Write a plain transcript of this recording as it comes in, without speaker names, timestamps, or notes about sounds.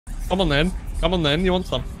Come on then. Come on then. You want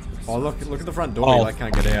some? Oh, look at the front door. I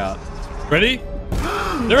can't get out. Ready?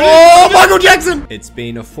 There it Oh, is. Michael Jackson! It's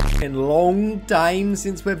been a fucking long time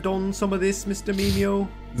since we've done some of this, Mr. Mimio.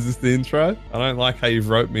 Is this the intro? I don't like how you've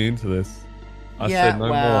roped me into this. I Yeah, said no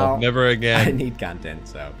well, more. Never again. I need content,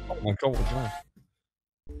 so. Oh my god, what's that?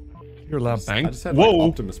 You're allowed bang. I just had like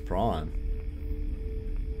Optimus Prime.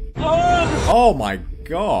 Oh my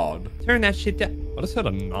god. Turn that shit down. I just heard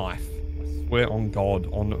a knife. I swear on God,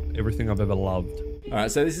 on everything I've ever loved.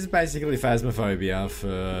 Alright, so this is basically phasmophobia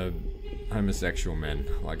for homosexual men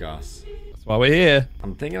like us. That's why we're here.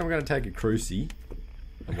 I'm thinking I'm gonna take a crucie.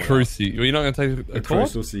 A crucie. You're not gonna take a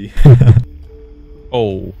crucie.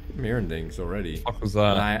 Oh. Mirroring things already. What the fuck was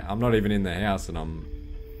that? I'm not even in the house and I'm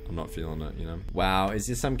not feeling it, you know. Wow, is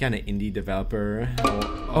this some kind of indie developer?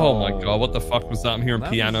 Oh my god, what the fuck was that? I'm hearing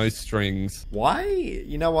piano strings. Why?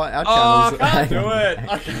 You know what? Our channels. I can't do it.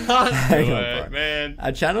 I can't do it, man.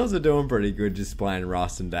 Our channels are doing pretty good just playing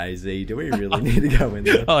Rust and DayZ. Do we really need to go in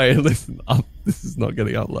there? Oh, yeah, listen, this is not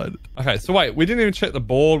getting uploaded. Okay, so wait, we didn't even check the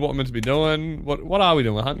board, what we're meant to be doing. What are we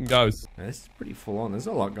doing? We're hunting ghosts. Man, this is pretty full on. There's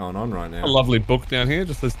a lot going on right now. A lovely book down here,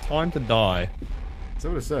 just says time to die. Is that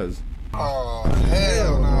what it says? Oh,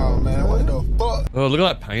 hell no, man. What the fuck? Oh, look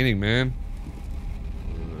at that painting, man.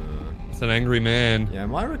 It's an angry man. Yeah,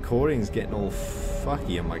 my recording's getting all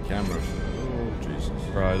fucky on my camera. Oh, Jesus.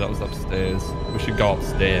 Bro, that was upstairs. We should go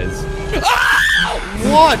upstairs.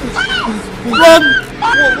 What?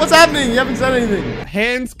 Run! What's happening? You haven't said anything.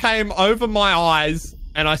 Hands came over my eyes,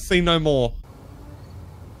 and I see no more.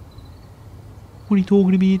 What are you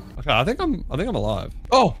talking about? Okay, I think I'm alive.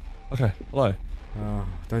 Oh, okay, hello. Oh,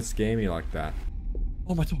 don't scare me like that.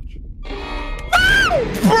 Oh, my torch. No!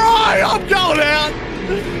 Bro, I'm going out!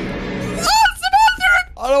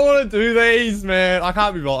 I don't want to do these, man. I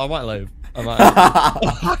can't be bothered. I might leave.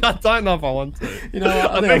 I don't know if I want to. You know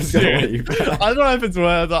what? I think I'm just gonna leave. I don't know if it's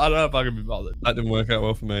worth it. I don't know if I can be bothered. That didn't work out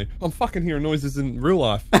well for me. I'm fucking hearing noises in real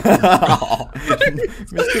life. Mr.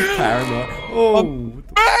 Paranoid. Oh.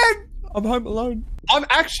 Man! I'm home alone. I'm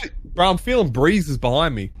actually... Bro, I'm feeling breezes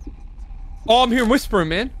behind me. Oh, I'm hearing whispering,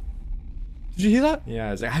 man. Did you hear that?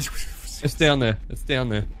 Yeah, it's like... It's down there. It's down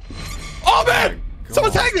there. Oh, man! Oh,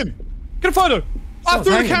 someone's hanging! Get a photo! I threw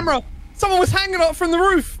the hanging? camera! Someone was hanging up from the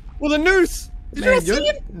roof with a noose! Did you not see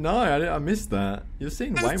it? No, I missed that. You've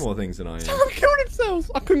seen way more things than I have. Someone killed themselves!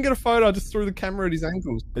 I couldn't get a photo, I just threw the camera at his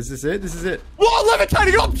ankles. Is this it? This is it. What?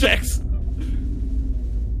 Levitating objects!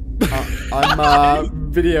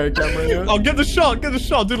 I'm video camera. Oh, get the shot, do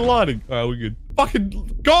the lighting. Alright, we're good.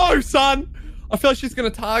 Fucking go, son! I feel like she's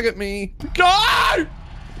gonna target me. Go!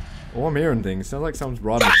 Oh, I'm hearing things. Sounds like someone's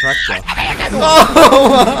riding a tractor.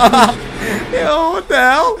 Oh! Yo, what the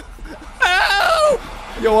hell? Ow!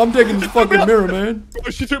 Yo, I'm taking this fucking mirror, man.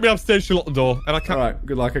 She took me upstairs, she locked the door, and I can't. Alright,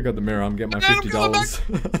 good luck. I got the mirror. I'm getting my $50.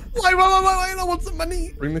 Wait, I want some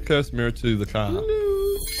money. Bring the cursed mirror to the car.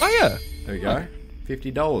 Oh, yeah. There we go.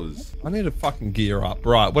 $50. I need to fucking gear up.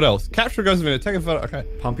 Right, what else? Capture goes a minute. Take a photo. Okay.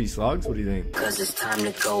 Pumpy slugs? What do you think? Cause it's time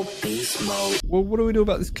to go beast mode. Well, what do we do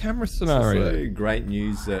about this camera scenario? It's great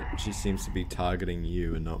news that she seems to be targeting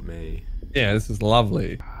you and not me. Yeah, this is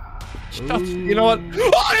lovely. You know what?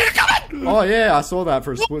 Oh, you're coming! Oh, yeah, I saw that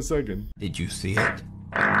for a split second. Did you see it?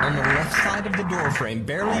 On the left side of the door frame,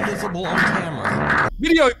 barely visible on camera.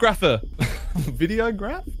 Videographer.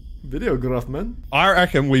 Videograph? Videograph, man. I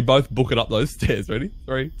reckon we both book it up those stairs. Ready?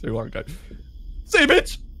 3, 2, 1, go. See you,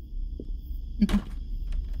 bitch!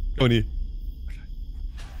 Go in here. Okay.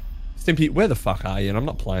 Stimpee, where the fuck are you? And I'm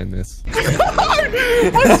not playing this. My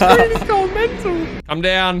screen is going mental. Come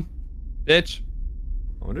down, bitch.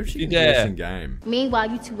 I wonder if she can do this in game.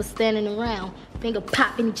 Meanwhile, you two were standing around, finger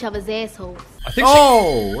popping each other's assholes. I think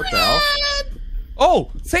Oh, what the hell?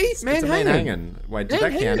 Oh, see? It's a man hanging. Wait, did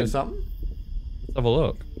that count as something? Let's have a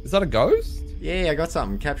look. Is that a ghost? Yeah, I got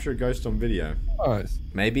something. Capture a ghost on video. Nice.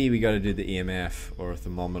 Maybe we got to do the EMF or a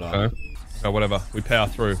thermometer. Okay. Oh, whatever. We power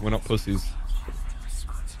through. We're not pussies.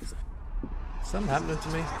 Something happening to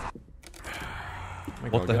me.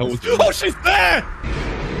 What the hell was... Oh, she's there!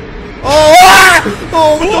 Oh! Ah!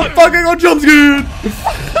 Oh, what the fuck? I got jump scared!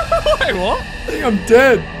 Wait, what? I think I'm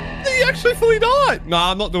dead. He actually fully died.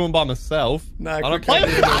 Nah, I'm not doing by myself. Nah, I don't play it.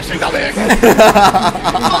 She's up there.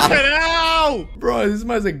 Fucking hell! Bro, this is the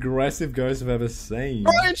most aggressive ghost I've ever seen.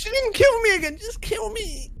 Bro, and she didn't kill me again. Just kill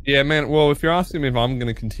me. Yeah, man. Well, if you're asking me if I'm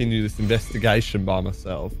going to continue this investigation by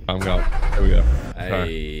myself, I'm going. There we go.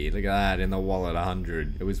 Hey, look at that. In the wallet,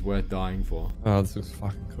 100. It was worth dying for. Oh, this looks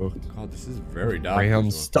fucking cooked. God, this is very dark.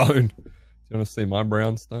 Brownstone. Do you want to see my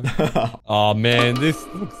brownstone? Oh, man. This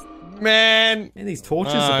looks man. And these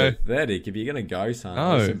torches are pathetic. If you're gonna go, son,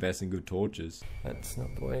 let's invest in good torches. That's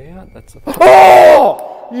not the way out. That's a...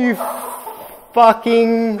 Oh! You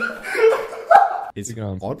fucking... It's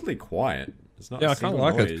oddly quiet. It's not. Yeah, I kind of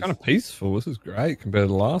like it. It's kind of peaceful. This is great compared to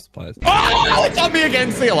the last place. Oh, it's on me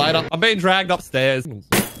again. See you later. I'm being dragged upstairs.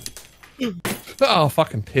 Oh,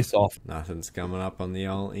 fucking piss off. Nothing's coming up on the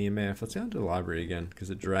old EMF. Let's go into the library again, because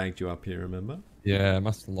it dragged you up here, remember? Yeah, I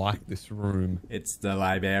must like this room. It's the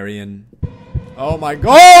librarian. Oh my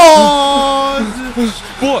god!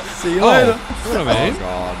 What? See you later. What I mean? Oh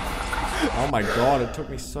god. Oh my god, it took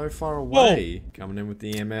me so far away. Whoa. Coming in with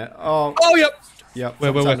the EMF. Oh. Oh, yep. Yep.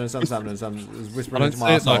 Where? Something's whispering into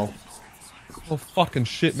my asshole. Oh, fucking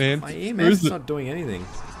shit, man. My EMF's not doing anything.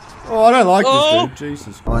 Oh, I don't like this, dude.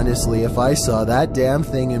 Jesus. Honestly, if I saw that damn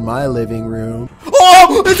thing in my living room...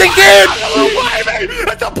 Oh! It's a kid! Baby!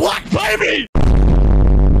 It's a black baby!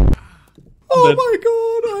 Oh my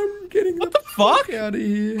god, I'm getting the fuck out of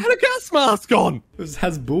here. Had a gas mask on! It was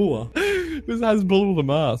Hasbulla. It was Hasbulla with a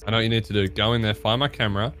mask. I know what you need to do. Go in there, find my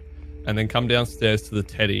camera, and then come downstairs to the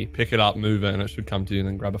teddy, pick it up, move it, and it should come to you, and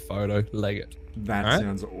then grab a photo, leg it. That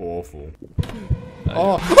sounds awful.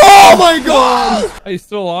 Oh my god! Hey, you're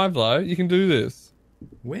still alive though. You can do this.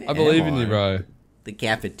 Where I believe in you, bro. The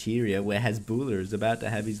cafeteria where Hasbulla is about to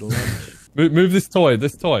have his lunch. move this toy.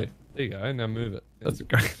 This toy. There you go. Now move it. That's a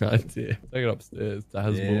great idea. Take it upstairs to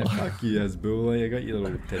Hasbulla. Yeah, fuck you, Hasbulla. I got your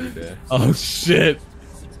little teddy bear. Oh shit!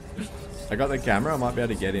 I got the camera. I might be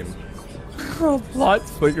able to get him. Oh,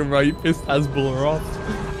 lights flickering, bro. You pissed Hasbulla off.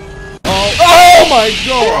 Oh my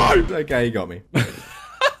god! Okay, you got me.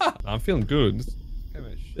 I'm feeling good.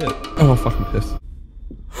 Shit. Oh, fucking piss.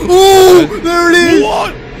 Oh, there it is!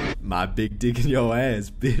 What? My big dick in your ass,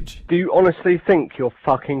 bitch. Do you honestly think you're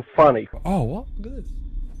fucking funny? Oh, what? Look at this.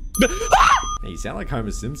 Hey, you sound like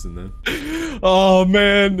Homer Simpson, then. Oh,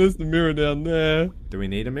 man. There's the mirror down there. Do we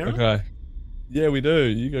need a mirror? Okay. Yeah, we do.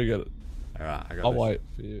 You go get it. Alright, I got I'll this. wait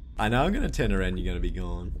for you. I know I'm gonna turn around, you're gonna be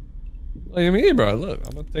gone. Look at me, bro. Look,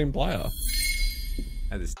 I'm a team player.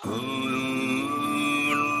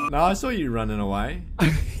 No, I saw you running away.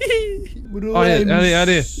 Oh, yeah, out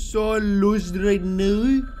here. So lost right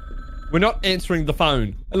now. We're not answering the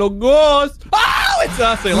phone. Hello, ghost. Oh, it's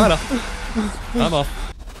see you later. I'm off.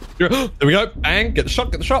 There we go. Bang. Get the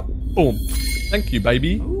shot. Get the shot. Boom. Thank you,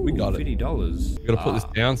 baby. Ooh, we got it. $50. We gotta put this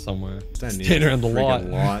down somewhere. Stand around the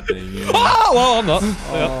light. Thing, yeah. Oh, well, I'm not.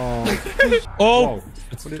 Oh.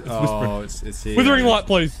 It's here. Withering light,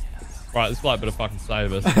 please. Right, this light better fucking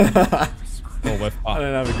save us. Oh, we're fucked. I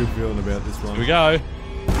don't have a good feeling about this one. Here we go.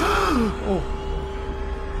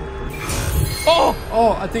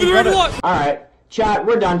 Oh, I think I got it. Alright, chat,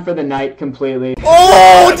 we're done for the night completely.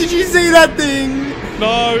 Oh, did you see that thing?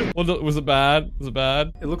 No. Was it bad? Was it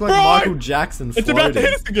bad? It looked like Michael Jackson floating. It's about to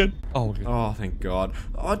hit us again. Oh, thank God.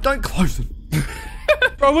 Oh, don't close it.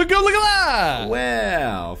 Bro, we're good. Look at that.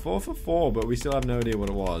 Wow, 4 for 4, but we still have no idea what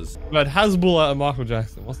it was. We had Hasbulla and Michael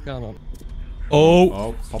Jackson. What's going on?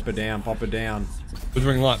 Oh, pop it down, pop it down.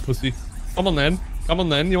 Withering light, pussy. Come on then. Come on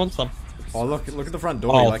then. You want some? Oh, look at the front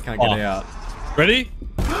door. You can't get out. Ready?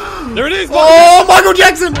 There it is. Oh, Michael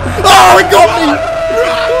Jackson! Oh, he got me!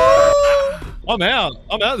 I'm out.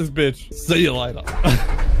 I'm out of this bitch. See you later.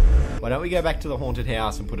 Why don't we go back to the haunted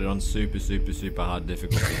house and put it on super hard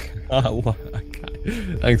difficulty?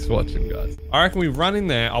 Okay. Thanks for watching, guys. I reckon we run in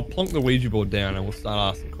there. I'll plonk the Ouija board down and we'll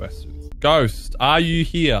start asking questions. Ghost, are you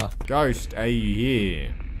here? Ghost, are you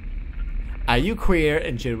here? Are you queer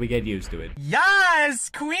and should we get used to it? Yes,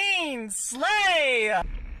 Queen, slay!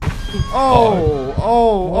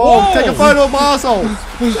 Oh, take a photo of my asshole!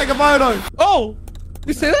 Take a photo! Oh!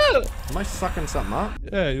 You see that? Am I sucking something up?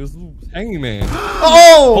 Yeah, he was hanging man.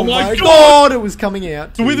 Oh my god, it was coming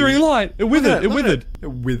out. The withering light. It withered. It withered. It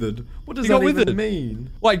withered. What does that even mean?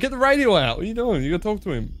 Wait, get the radio out. What are you doing? You gotta talk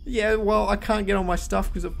to him. Yeah, well, I can't get all my stuff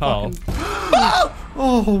because it fucking...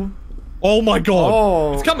 Oh my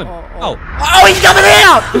god. It's coming. Oh, he's coming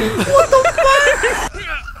out! What the fuck?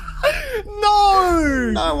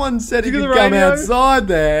 No! No one said he could come outside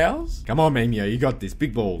the house. Come on, Mimio, you got this.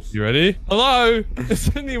 Big balls. You ready? Hello? There's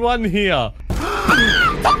only one here.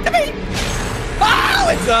 Talk to me! Oh,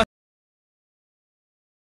 it's